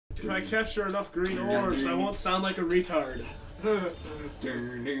If I capture enough green orbs, I won't sound like a retard.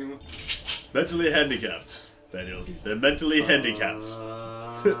 Mentally handicapped, Daniel. They're mentally handicapped.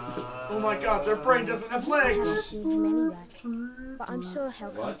 Oh my god, their brain doesn't have legs! Seen him anywhere, but I'm sure he'll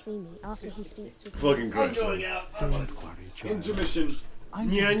come see me after he speaks with me. Fucking I'm gross. going out. Intermission.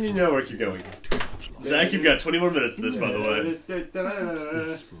 Yeah, you know where keep going. Zach, you've got 20 more minutes of this, by the way.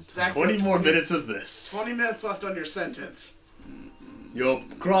 Zach, 20 more minutes of this. 20 minutes left on your sentence. Your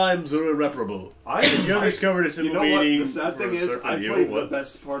crimes are irreparable. You have discovered a simple You know what? meaning. The sad thing for is, surfing I you. played the What?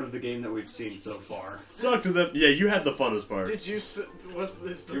 best part of the game that we've seen so far. Talk to them. Yeah, you had the funnest part. Did you... Is the It was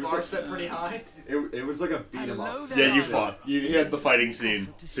bar like- set pretty high? It was like a beat 'em up. Yeah, you fought. You had the fighting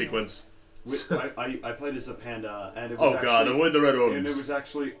sequence. I played as a panda, and it was Oh god, avoid the red and it orbs. was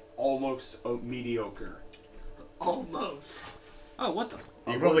actually almost mediocre. Almost. Oh, what the?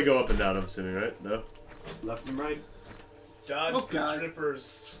 You can probably go up and down, I'm assuming, right? No? Left and right. Dodge Oh, the God.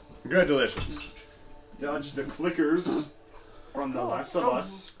 drippers. Congratulations. Dodge the clickers from The Last of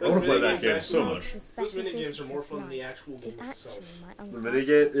Us. I want to play that minigames game actually- so much. Those minigames are more fun than the actual game Is actually itself. my The uncle.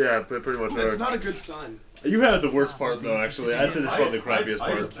 minigame? Yeah, pretty much. That's Are. not a good sign. You had the worst part, though, actually. I'd say this is probably the crappiest I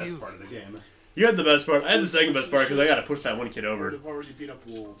had part. the best part of the game. You had the best part. I had the second best part because I gotta push that one kid Where over. the part where you beat up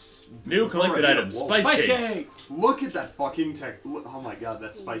wolves. New collected Alright, items. yeah, Spice Spice cake. cake! Look at that fucking tech. Oh my god,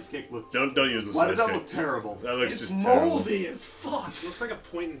 that spice cake looked. Don't use the Why spice did that cake. look terrible? That looks It's just terrible. moldy as fuck. Looks like a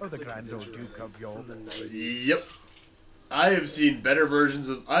point and Oh, the click grand old picture Duke of York. from the 90s. Yep. I have seen better versions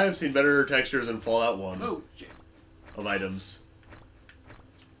of. I have seen better textures in Fallout 1 Oh, shit. of items.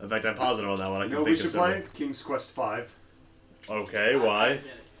 In fact, I'm positive on that one. I You can know what we think of should play? several. King's Quest V. Okay, why?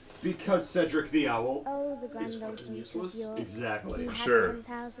 Because Cedric the Owl. Oh, the grand He's old fucking Duke of useless. York. Exactly. He had Sure.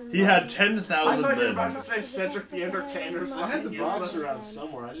 10,000 He had men. 10,000 I thought you were men. about to say Cedric the Entertainer's I had the fucking box useless. around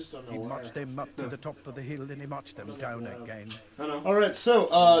somewhere, I just don't know He where. marched them up to the top of the hill and he marched them down again. I know. Alright, so,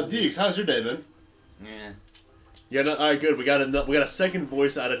 Deeks, how's your day, man? Yeah. Yeah, no, alright, good. We got a second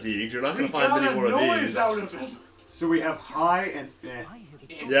voice out of Deeks. You're not We gonna find got many a more of noise these. out of him. So we have high and eh.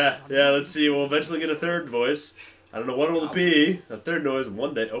 Yeah, let's see. We'll eventually get a third voice. I don't know what it'll be. A third noise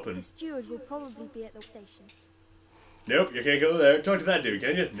one day. Open. The steward will probably be at the station. Nope, you can't go there. Talk to that dude,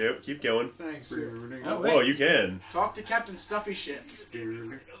 can you? Nope, keep going. Thanks. Oh, wait. Oh, you can. Talk to Captain Stuffy Shits.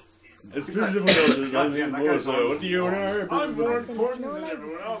 It's busy as everyone else is. God damn, that guy's What do you I'm more I've been important all than over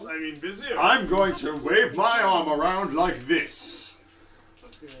everyone else. I mean, busier. I'm going to wave my arm around like this.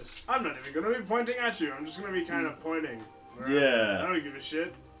 Yes. I'm not even going to be pointing at you. I'm just going to be kind of pointing. Yeah. I don't give a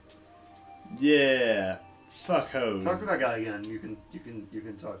shit. Yeah. Fuck hoes. Talk to that guy again. You can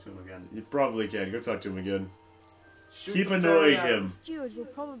talk to him again. You probably can. Go talk to him again. Shoot Keep the annoying ferry out. him. The steward will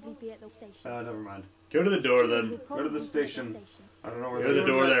probably be at the station. Never mind. Go to the door Steward will then. probably Go to the be at station. I don't know where Go to the that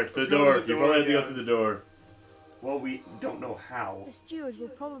door is. there. To the Let's go to door. the You door, probably have to go yeah. through the door. Well, we don't know how. The steward will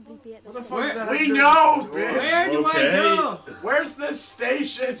probably be at the What the station. fuck is that? We have to do know, with the door? bitch. Where do Okay. I go? Where's this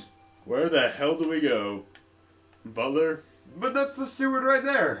station? Where the hell do we go? Butler? But that's the steward right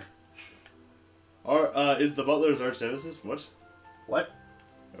there. Is the butler's arch nemesis? What? What?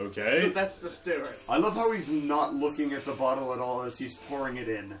 So Okay. that's the steward. I love how he's not looking at the bottle at all as he's pouring it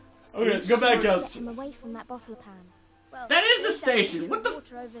in. Okay, let's go back Get out. him away from that bottle pan. Well, That is the please don't station. put What the-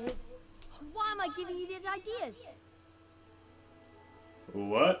 water over his... Why am I giving you these ideas?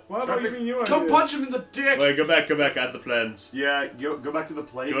 What? Why am I giving you Come ideas? punch him in the dick. Wait, go back. Add the plans. Yeah, go back to the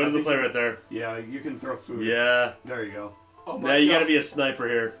plate. Go to I the think plate you- right there. Yeah, you can throw food. Yeah. There you go. Oh my Now you God. gotta be a sniper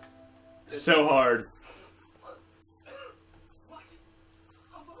here. So hard.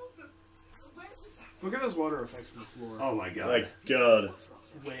 Look at those water effects on the floor. Oh my god. Like, God.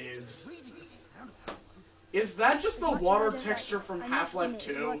 Waves. Is that just the water texture from Half-Life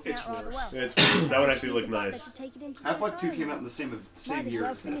 2? It's worse. It's worse. That one actually looked nice. Half-Life 2 came out in the same year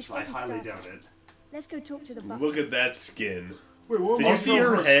as this. I highly doubt it. Let's go talk to the butler. Look at that skin. Wait, what? Did you see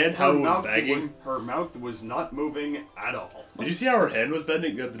her hand, how it was mouth banging? her mouth was not moving at all. Did you see how her hand was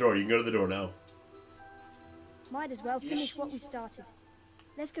bending? Go to the door. You can go to the door now. Might as well finish what we started.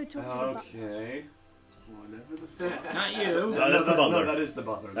 Let's go talk to the butler. Okay. Whatever the fuck. Not you. No, that's the butler. No, that is the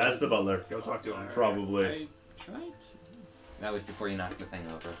butler. That's the butler. Go talk to him. Probably. I tried to. That was before you knocked the thing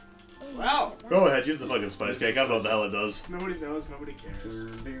over. Wow. Go ahead, use the fucking spice cake. I don't know what the hell it does. Nobody knows, nobody cares.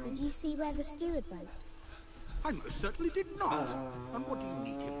 Did you see where the steward went? I most certainly did not. And what do you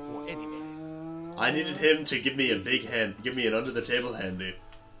need him for anyway? I needed him to give me a big hand. Give me an under the table handy.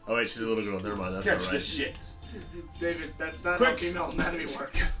 Oh wait, she's a little girl. Never mind, that's Catch the alright. shit. David, that's not how female anatomy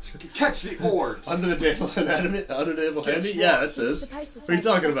works. Catch the orbs. Under the table anatomy? Under the table handy? Yeah, it is. Supposed to What are you say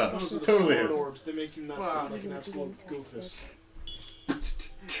talking special about? Those are the Totally sword is. orbs. They make you not Wow. sound like an You'll be absolute interested.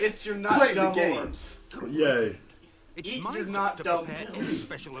 goofus. It's your not Play the dumb game. orbs. Yay. It's Eat my your job not to dumb prepare all pills.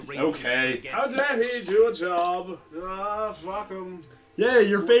 special arrangements Okay. for the How guests. dare he do a job? Ah, fuck him. Yeah,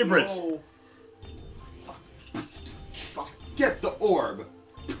 your favorites. No. Get the orb.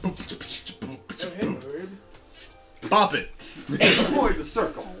 Hey, Bird. Pop it. Avoid the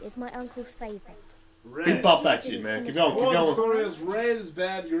circle. Okay, is my uncle's favourite. Red. Big pop back to you, man. Keep going, keep Well, the going. story is red is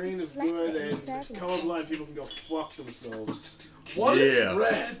bad, green is Just left good, it in and the serving colorblind people can go fuck themselves. What is Yeah.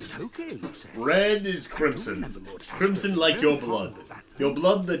 red? Okay, you say. Red is crimson. Crimson like your blood. Your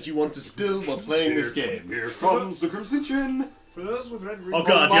blood that you want to spill while playing this game. Here comes the Crimson Chin. For those with red, green, Oh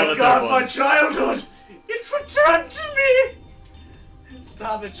god, My you have a third God, my one. childhood! It's returned to me!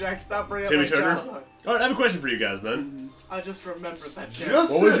 Stop it, Jack. Stop bringing up Timmy my Turner? childhood. Alright, I have a question for you guys then. I just remembered that joke.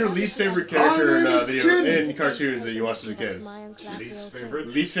 Just- What was your least favorite character in, Honest in cartoons that you watched as a kid? Least favorite?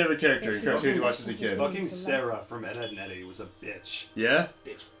 Least favorite character in cartoons you watched as a kid? Fucking Sarah from Ed, Edd and Eddy was a bitch. Yeah?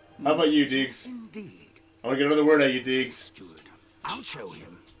 Bitch. How about you, Deeks? Indeed. I want to get another word out of you, Deeks. Steward. I'll show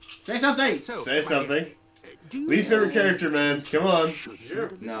him. Say something! So, Say something. do you Least favorite character, man. Come on. should Sure.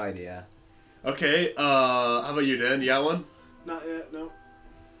 you? No idea. Okay, how about you, Dan? You got one? Not yet, no.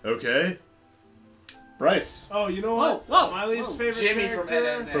 Okay. Bryce. Oh, you know Whoa, what? whoa, My least whoa. favorite Jimmy from character. Ed,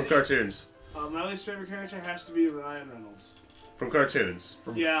 Edd and From cartoons. My least favorite character has to be Ryan Reynolds. From cartoons.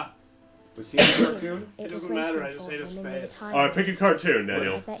 Yeah, Was he in the cartoon? it doesn't matter. I just hate his face. Alright, pick a cartoon,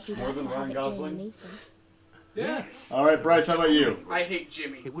 Daniel. More than Ryan Gosling? Yes. Alright, Bryce, how about you? I hate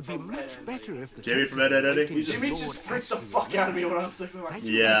Jimmy. It would be from Ed, much Edd and better Eddy. if the Jamie from Ed, Edd and Eddy? He's a Jimmy Lord just freaked the Ashley. fuck out of me when I was 6. I'm like,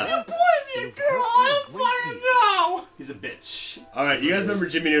 Yeah. you boys, you girl, I don't fucking know! He's a bitch. Alright, you guys remember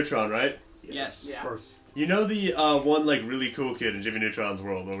Jimmy Neutron, right? Yes. Yeah. Of course. You know the one like really cool kid in Jimmy Neutron's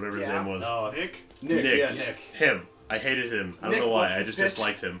world, or whatever his Yeah. name was? Nick. Nick. Nick. Yeah, Nick. Him. I hated him. I don't Nick know why. was I his just bitch.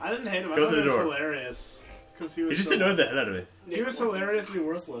 disliked him. I didn't hate him. I Go thought through he the was door. hilarious. Because he He was just so, annoyed the hell out of me. He was hilariously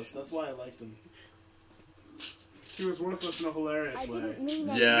worthless. That's why I liked him. He was worthless in a hilarious I way. didn't mean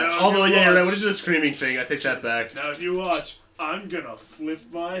Yeah. No, Although, you yeah, you're right. watch. What is the screaming thing? I take that back. Now, if you watch, I'm gonna flip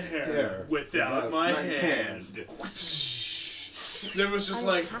my hair without my hand. There was just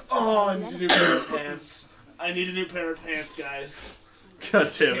like, oh, I need a new pair of pants. I need a new pair of pants, guys. God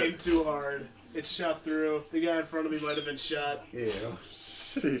damn Came it. too hard. It shot through. The guy in front of me might have been shot. Yeah.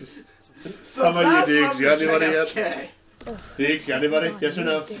 So How about you, that's Diggs? You got why anybody I'm yet? JFK. Diggs, got anybody? Yes or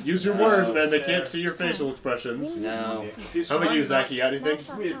no? Use your words, man. They can't see your facial expressions. No. He's How about trying you, not- Zach? You got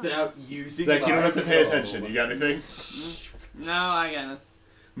anything? Without using Zach, you don't my have to pay phone. attention. You got anything? No, I got it.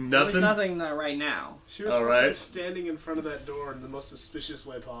 Nothing? There's nothing right now. She was All right. standing in front of that door in the most suspicious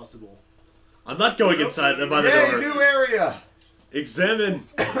way possible. I'm not going inside by the Yay, door. new area! Examine.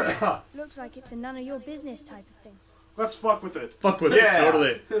 Looks like it's a none of your business type of thing. Let's fuck with it. Fuck with Yeah. it.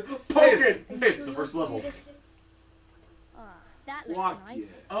 Totally. Poke Hey, it! hey, it's the first level. Ah, that looks Fuck nice. yeah.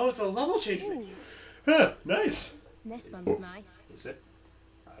 Oh, it's a level change. Ooh, Huh, nice. this one's nice. Is it?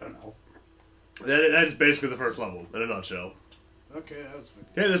 I don't know. That is basically the first level, in a nutshell. Okay, that was fun.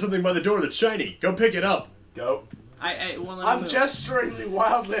 Hey, there's something by the door that's shiny. Go pick it up. Go. I won't let I'm him move. gesturing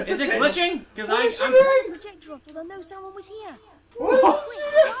wildly. at Is the it table. glitching? Because I'm. Protect Ruffle, they'll know someone was here.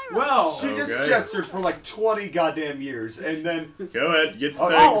 Well, She just Okay. gestured for like 20 goddamn years, and then Go ahead, get the Oh,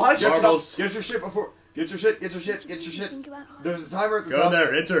 things. get your Marbles. stuff. Get your shit before. Get your shit. Get your shit. Get your shit. Think about There's a timer at the Go top.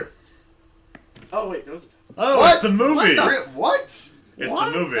 there, enter. Oh, wait, there was. Oh, What? it's the movie. What? It's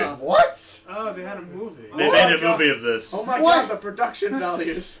What the movie. the- What? oh, they had a movie. They Oh, made a God. movie of this. Oh my What? god, the production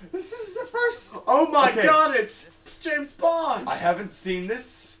values. This is the first. Oh my Okay. god, it's James Bond. I haven't seen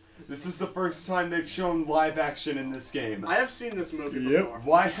this. This is the first time they've shown live action in this game. I have seen this movie Yep. before.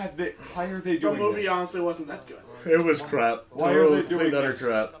 Why are they The doing movie this? honestly wasn't that good. It was crap. Why are they doing complete utter this?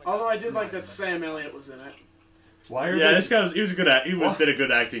 crap. Although I did like that Sam Elliott was in it. Why are Yeah, they? this guy was. He was a good. He was What? did a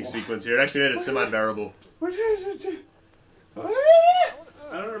good acting sequence here. It actually made it semi-bearable.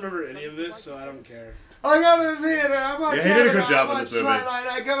 I don't remember any of this, so I don't care. I go to the theater. I watch. Yeah, he did a good Eragon, job I in watch this movie. Twilight,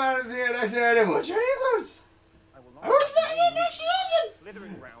 I come out of the theater. I say I didn't watch any of those. I was not in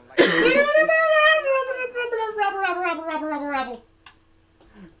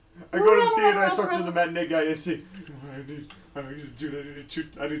I go to the theater. I talk to the matinee guy. I say,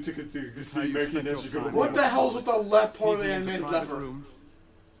 I need ticket to see American National. What the hell's with the poorly animated leopard?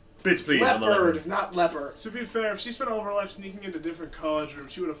 Bits, please. I'm Leopard, not leopard. To be fair, if she spent all of her life sneaking into different college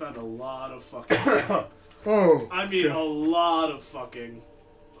rooms, she would have found a lot of fucking. Oh. I mean, a lot of fucking.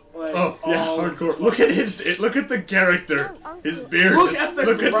 Like, Oh yeah, all of hardcore. the Look at his. Look at the character. His beard. Look just at the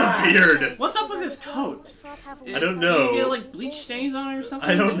look grass. at the beard. What's up with his coat? I don't Did he get know. like bleach stains on it or something?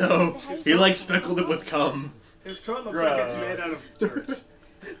 I don't know. He like speckled it with cum. His coat looks like it's made out of dirt.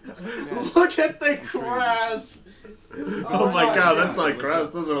 Look at the grass. Oh my god, that's not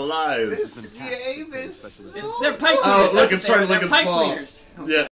grass. Those are lies. This game is. They're pipe cleaners. Oh, look, it's That's what starting to they are. look They're pipe small. cleaners. Yeah.